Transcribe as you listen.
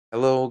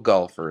Hello,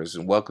 golfers,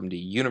 and welcome to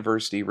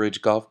University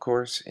Ridge Golf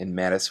Course in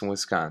Madison,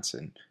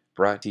 Wisconsin.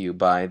 Brought to you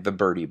by the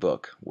Birdie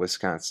Book,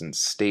 Wisconsin's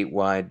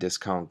statewide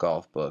discount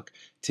golf book.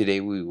 Today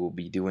we will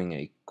be doing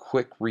a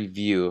quick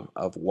review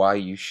of why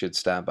you should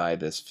stop by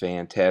this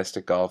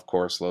fantastic golf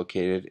course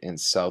located in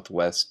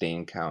southwest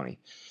Dane County.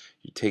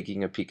 You're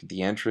taking a peek at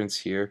the entrance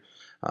here,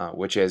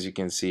 which as you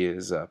can see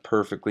is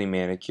perfectly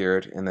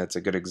manicured, and that's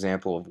a good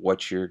example of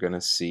what you're going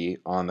to see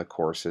on the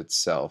course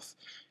itself.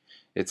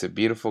 It's a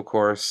beautiful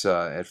course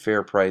at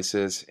fair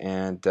prices,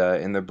 and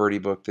in the Birdie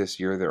Book this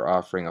year they're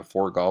offering a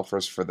 4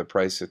 golfers for the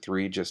price of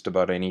 3 just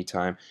about any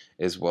time,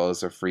 as well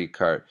as a free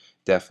cart.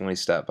 Definitely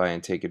stop by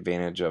and take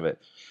advantage of it.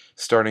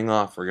 Starting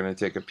off, we're going to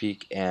take a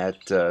peek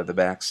at the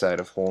back side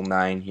of hole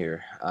 9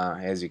 here.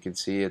 As you can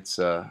see, it's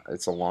a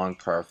long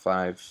par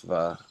 5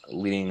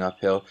 leading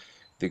uphill.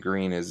 The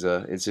green is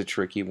it's a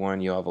tricky one.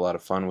 You'll have a lot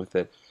of fun with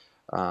it.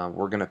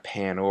 We're going to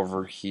pan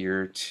over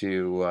here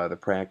to the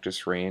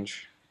practice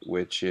range,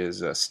 which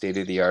is state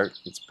of the art.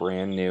 It's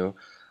brand new.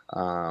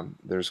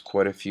 There's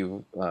quite a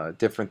few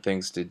different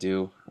things to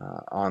do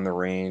on the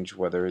range,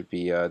 whether it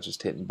be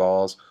just hitting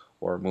balls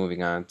or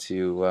moving on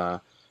to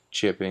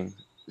chipping,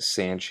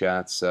 sand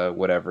shots,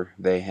 whatever.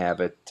 They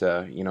have it.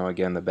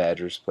 Again, the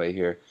Badgers play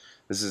here.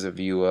 This is a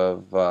view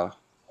of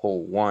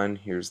hole 1.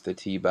 Here's the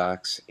tee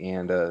box,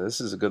 and this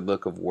is a good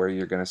look of where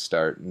you're going to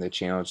start and the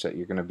challenge that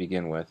you're going to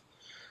begin with.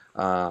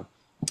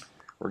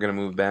 We're going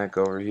to move back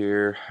over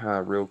here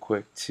real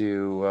quick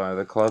to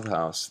the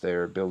clubhouse.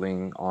 They're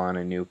building on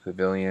a new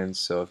pavilion,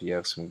 so if you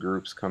have some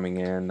groups coming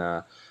in,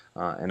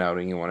 an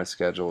outing you want to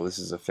schedule, this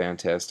is a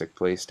fantastic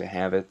place to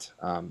have it.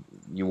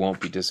 You won't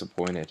be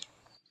disappointed.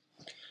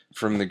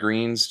 From the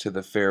greens to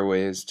the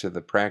fairways to the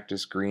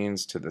practice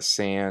greens to the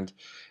sand,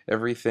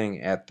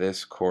 everything at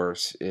this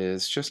course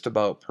is just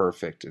about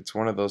perfect. It's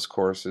one of those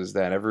courses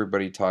that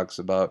everybody talks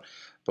about,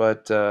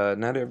 but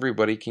not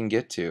everybody can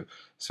get to.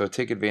 So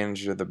take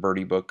advantage of the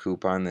Birdie Book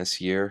coupon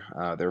this year.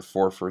 They're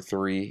 4 for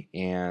 3,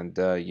 and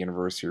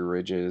University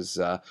Ridge's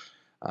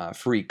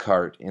free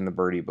cart in the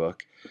Birdie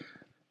Book.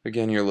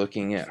 Again, you're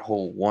looking at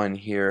hole 1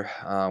 here,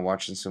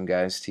 watching some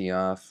guys tee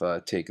off,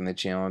 taking the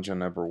challenge on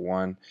number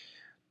 1.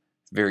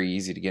 Very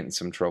easy to get in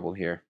some trouble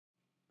here.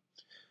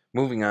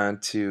 Moving on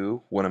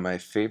to one of my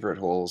favorite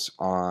holes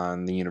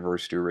on the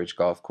University Ridge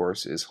Golf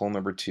Course is hole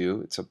number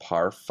 2. It's a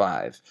par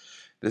 5.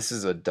 This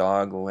is a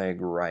dog leg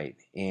right,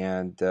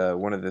 and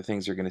one of the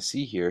things you're going to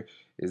see here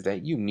is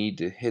that you need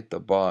to hit the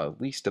ball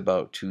at least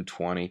about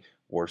 220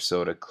 or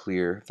so to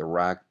clear the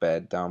rock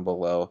bed down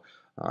below.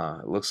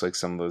 It looks like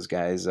some of those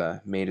guys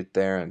made it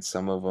there, and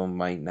some of them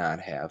might not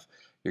have.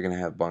 You're going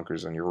to have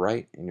bunkers on your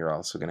right, and you're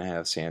also going to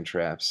have sand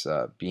traps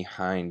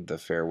behind the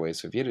fairway.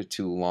 So if you hit it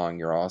too long,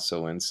 you're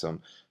also in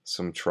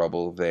some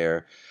trouble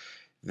there.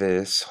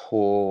 This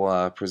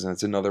hole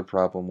presents another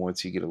problem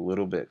once you get a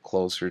little bit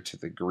closer to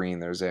the green.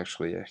 There's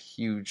actually a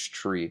huge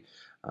tree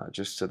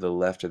just to the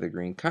left of the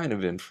green, kind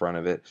of in front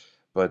of it.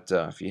 But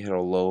if you hit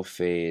a low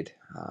fade,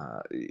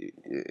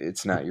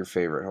 it's not your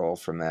favorite hole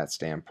from that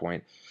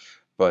standpoint.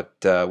 But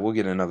we'll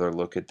get another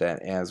look at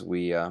that as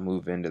we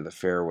move into the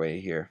fairway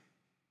here.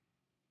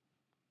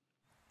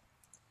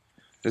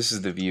 This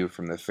is the view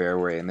from the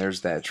fairway, and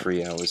there's that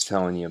tree I was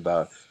telling you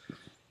about.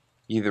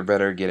 Either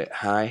better get it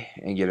high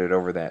and get it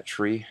over that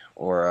tree,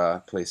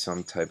 or play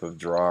some type of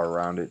draw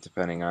around it,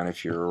 depending on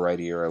if you're a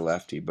righty or a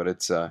lefty. But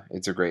it's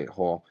a great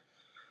hole.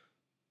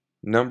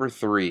 Number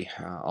 3,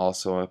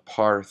 also a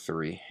par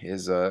 3,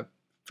 is a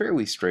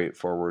fairly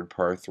straightforward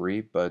par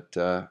 3, but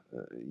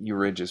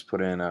Ridge has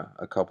put in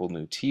a couple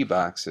new tee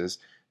boxes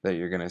that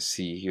you're going to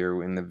see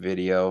here in the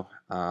video.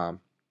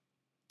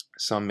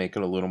 Some make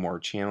it a little more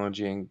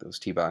challenging. Those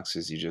tee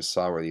boxes you just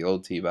saw were the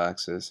old tee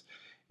boxes.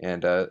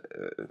 And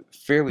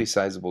fairly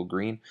sizable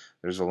green.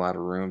 There's a lot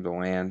of room to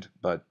land,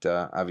 but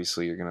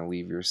obviously you're going to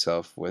leave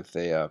yourself with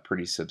a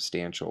pretty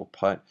substantial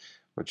putt,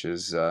 which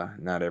is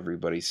not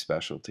everybody's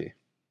specialty.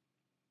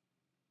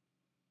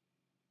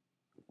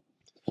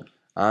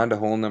 On to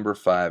hole number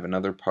 5,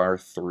 another par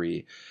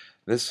 3.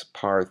 This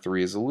par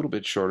 3 is a little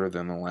bit shorter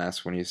than the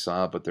last one you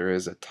saw, but there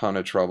is a ton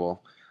of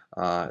trouble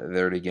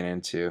there to get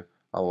into.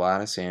 A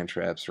lot of sand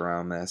traps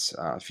around this.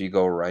 If you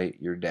go right,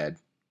 you're dead.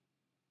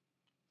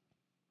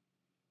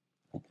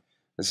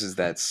 This is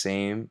that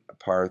same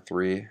par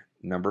 3,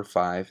 number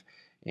 5,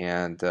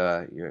 and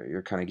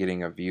you're kind of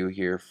getting a view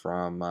here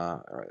from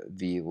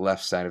the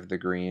left side of the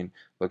green,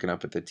 looking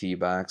up at the tee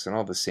box and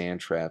all the sand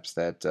traps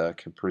that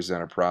can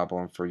present a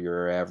problem for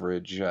your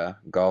average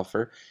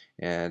golfer.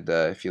 And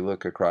if you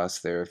look across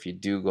there, if you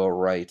do go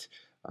right,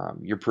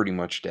 you're pretty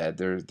much dead.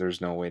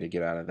 There's no way to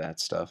get out of that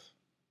stuff.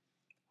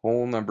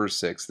 Hole number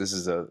 6. This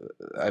is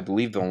I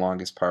believe, the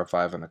longest par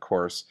 5 on the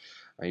course.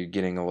 You're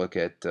getting a look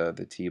at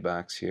the tee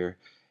box here,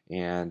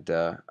 and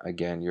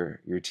again,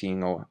 you're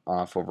teeing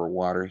off over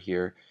water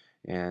here,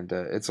 and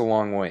it's a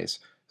long ways.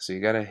 So you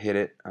got to hit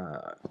it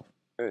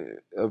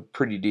a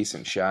pretty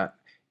decent shot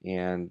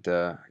and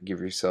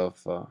give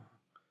yourself a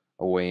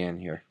way in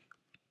here.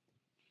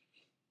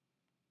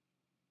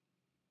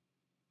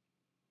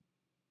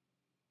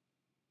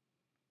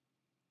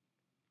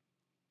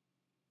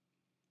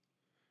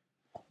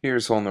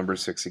 Here's hole number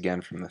 6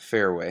 again from the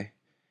fairway.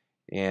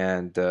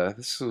 And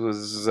this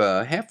was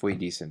a halfway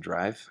decent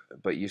drive,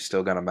 but you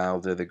still got a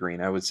mile to the green.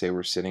 I would say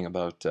we're sitting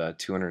about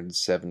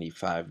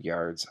 275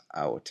 yards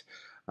out.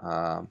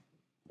 Um,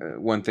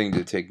 One thing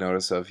to take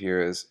notice of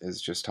here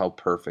is just how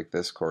perfect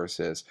this course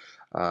is.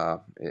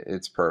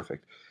 It's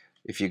perfect.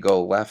 If you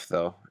go left,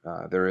 though,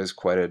 there is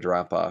quite a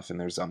drop off, and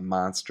there's a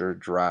monster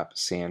drop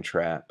sand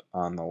trap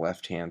on the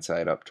left-hand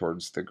side up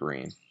towards the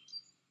green.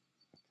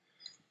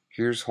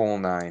 Here's hole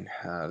 9.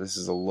 This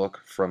is a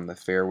look from the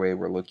fairway.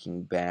 We're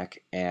looking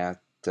back at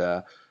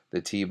the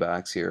tee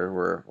box here.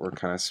 We're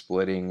kind of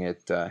splitting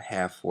it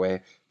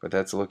halfway, but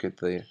that's a look at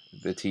the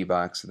tee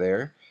box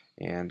there.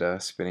 And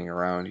spinning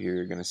around here,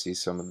 you're going to see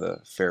some of the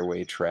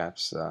fairway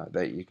traps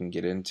that you can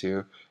get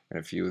into, and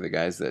a few of the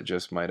guys that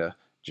just might have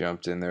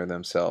jumped in there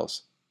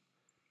themselves.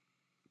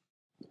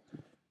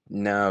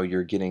 Now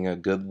you're getting a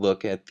good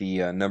look at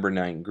the number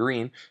 9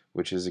 green,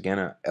 which is again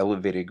an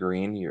elevated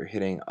green. You're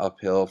hitting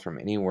uphill from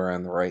anywhere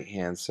on the right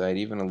hand side,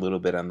 even a little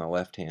bit on the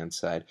left hand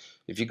side.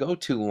 If you go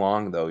too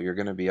long, though, you're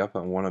going to be up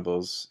on one of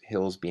those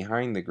hills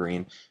behind the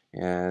green,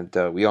 and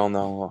we all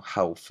know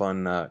how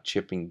fun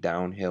chipping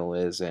downhill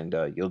is, and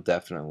you'll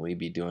definitely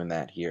be doing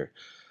that here.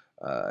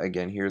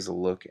 Again, here's a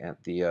look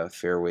at the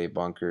fairway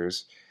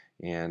bunkers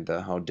and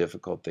how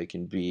difficult they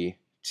can be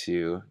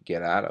to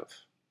get out of.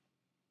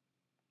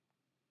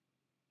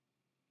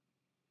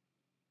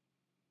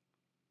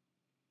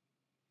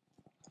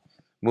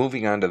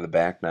 Moving on to the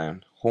back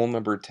nine, hole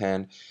number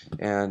 10,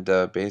 and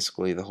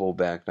basically the whole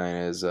back nine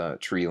is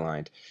tree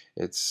lined.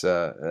 It's,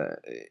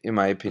 in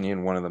my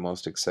opinion, one of the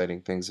most exciting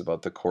things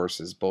about the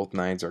course is both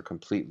nines are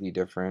completely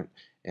different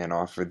and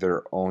offer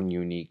their own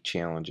unique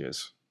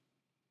challenges.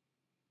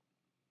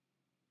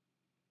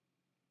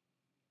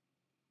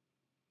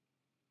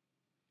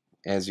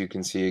 As you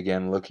can see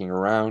again, looking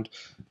around,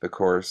 the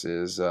course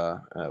is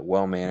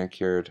well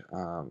manicured,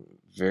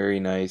 very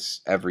nice,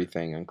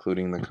 everything,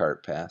 including the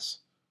cart pass.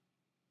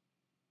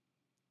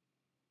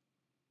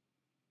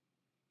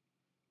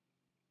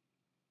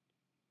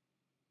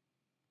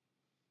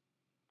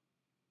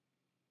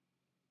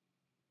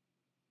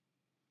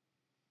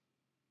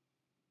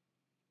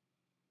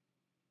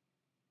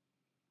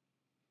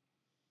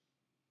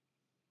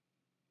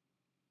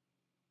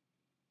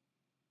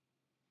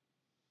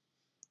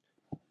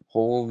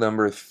 Hole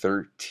number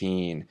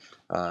 13,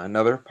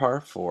 another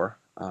par 4.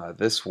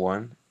 This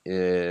one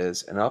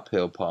is an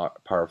uphill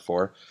par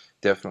 4,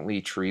 definitely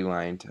tree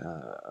lined.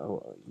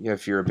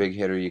 If you're a big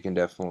hitter, you can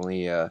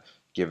definitely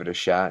give it a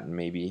shot and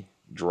maybe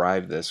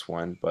drive this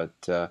one, but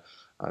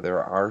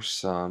there are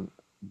some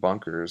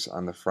bunkers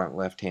on the front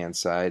left hand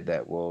side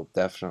that will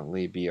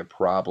definitely be a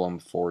problem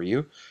for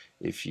you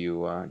if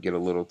you get a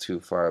little too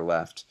far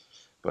left.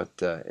 But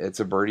it's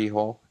a birdie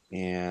hole,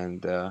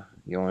 and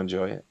you'll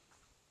enjoy it.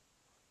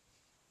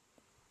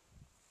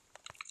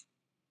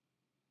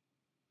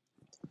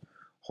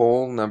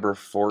 Hole number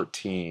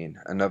 14,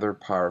 another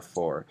par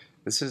 4.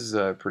 This is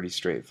a pretty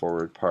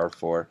straightforward par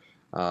 4.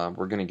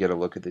 We're going to get a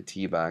look at the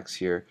tee box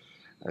here.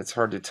 It's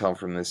hard to tell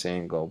from this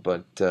angle,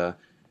 but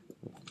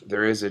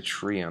there is a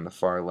tree on the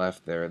far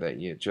left there that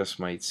you just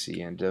might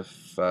see, and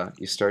if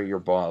you start your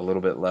ball a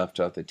little bit left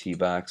out the tee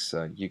box,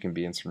 you can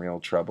be in some real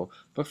trouble.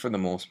 But for the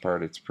most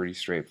part, it's pretty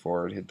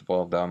straightforward. Hit the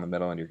ball down the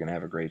middle, and you're going to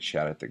have a great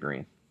shot at the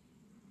green.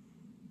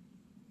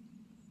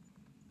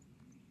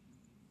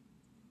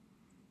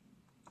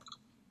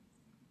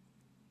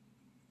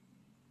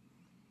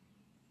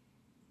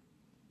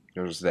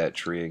 There's that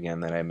tree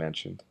again that I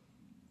mentioned.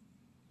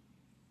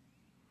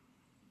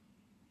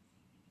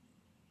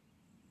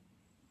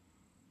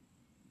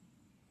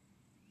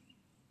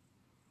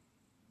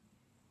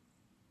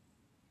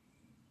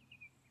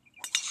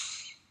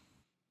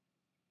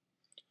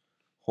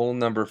 Hole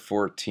number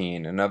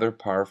 14, another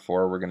par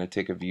 4. We're going to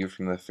take a view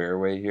from the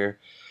fairway here.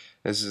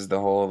 This is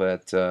the hole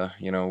that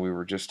we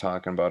were just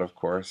talking about, of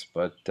course,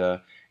 but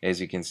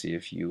as you can see,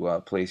 if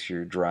you place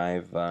your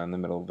drive in the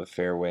middle of the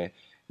fairway,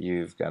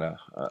 you've got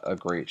a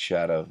great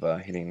shot of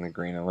hitting the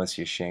green. Unless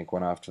you shank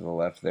one off to the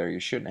left there, you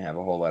shouldn't have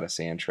a whole lot of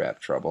sand trap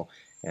trouble.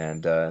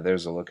 And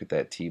there's a look at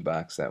that tee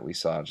box that we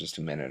saw just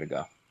a minute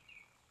ago.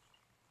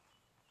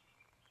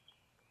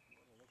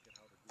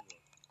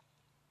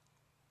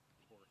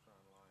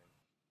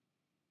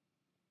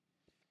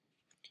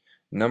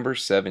 Number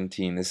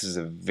 17, this is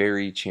a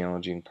very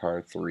challenging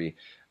par 3.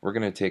 We're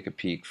going to take a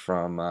peek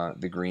from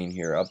the green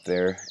here. Up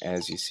there,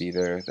 as you see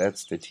there,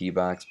 that's the tee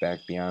box back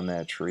beyond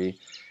that tree,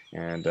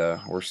 and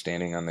we're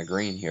standing on the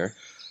green here.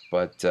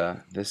 But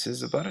this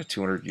is about a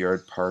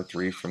 200-yard par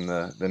 3 from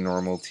the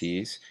normal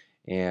tees,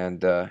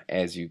 and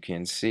as you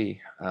can see,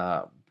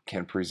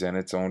 can present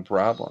its own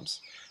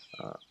problems.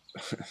 Uh,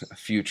 a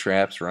few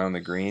traps around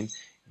the green,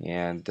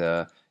 and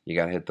you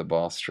got to hit the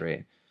ball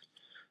straight.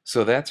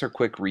 So that's our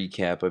quick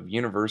recap of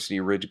University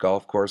Ridge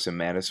Golf Course in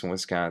Madison,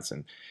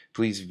 Wisconsin.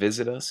 Please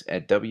visit us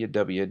at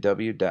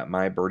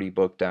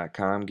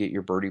www.mybirdiebook.com. Get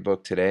your birdie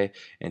book today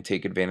and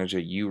take advantage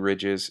of U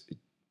Ridge's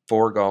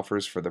 4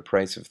 golfers for the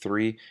price of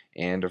 3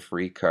 and a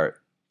free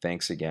cart.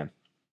 Thanks again.